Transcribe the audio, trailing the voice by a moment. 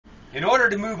In order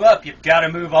to move up, you've got to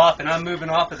move off, and I'm moving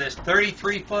off of this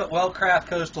 33-foot wellcraft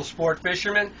coastal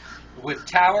Sprotfisherman with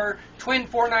tower, twin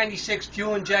 496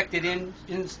 fuel injected in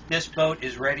this boat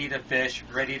is ready to fish,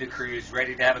 ready to cruise,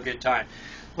 ready to have a good time.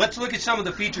 Let's look at some of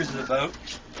the features of the boat.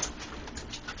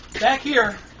 Back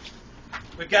here,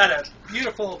 we've got a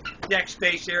beautiful deck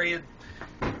space area.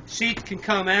 Seats can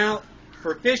come out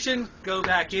for fishing, go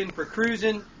back in for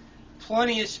cruising.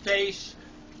 Plenty of space.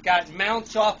 Got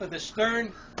mounts off of the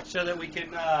stern so that we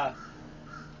can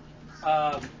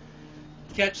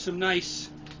catch some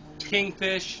nice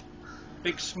kingfish,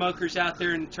 big smokers out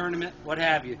there in the tournament, what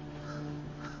have you.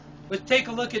 Let's take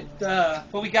a look at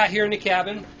what we got here in the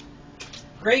cabin.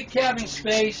 Great cabin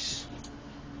space,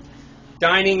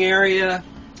 dining area,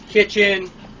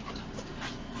 kitchen,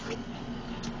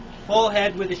 full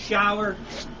head with a shower.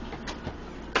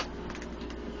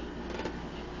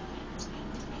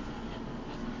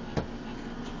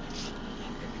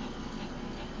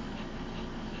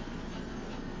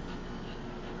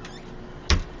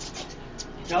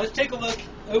 Now let's take a look,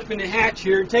 open the hatch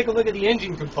here, and take a look at the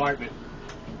engine compartment.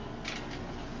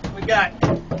 We got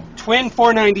twin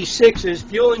 496s,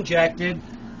 fuel injected,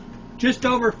 just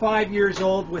over 5 years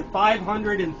old with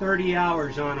 530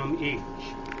 hours on them each.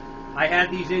 I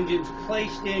had these engines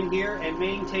placed in here and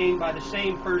maintained by the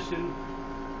same person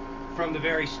from the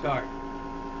very start.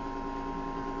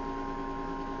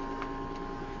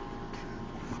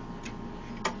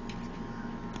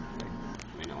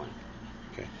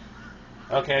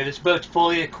 Okay, this boat's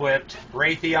fully equipped.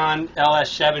 Raytheon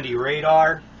LS70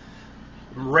 radar,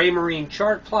 Raymarine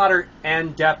chart plotter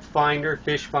and depth finder,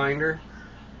 fish finder,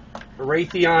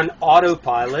 Raytheon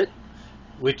autopilot,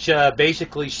 which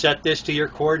basically set this to your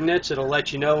coordinates. It'll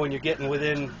let you know when you're getting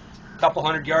within a couple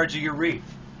hundred yards of your reef.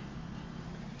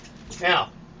 Now,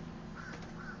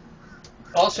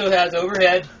 also has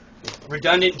overhead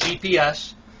redundant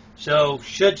GPS, so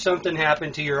should something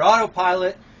happen to your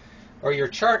autopilot or your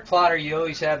chart plotter, you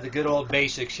always have the good old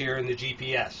basics here in the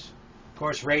GPS. Of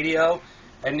course, radio,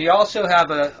 and you also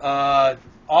have a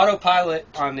autopilot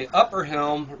on the upper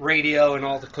helm, radio, and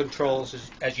all the controls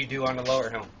as you do on the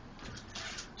lower helm.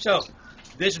 So,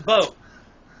 this boat,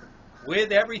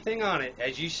 with everything on it,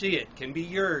 as you see it, can be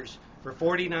yours for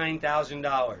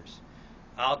 $49,000.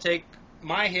 I'll take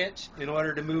my hits in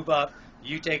order to move up.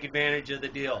 You take advantage of the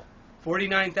deal.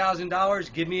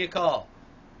 $49,000, give me a call.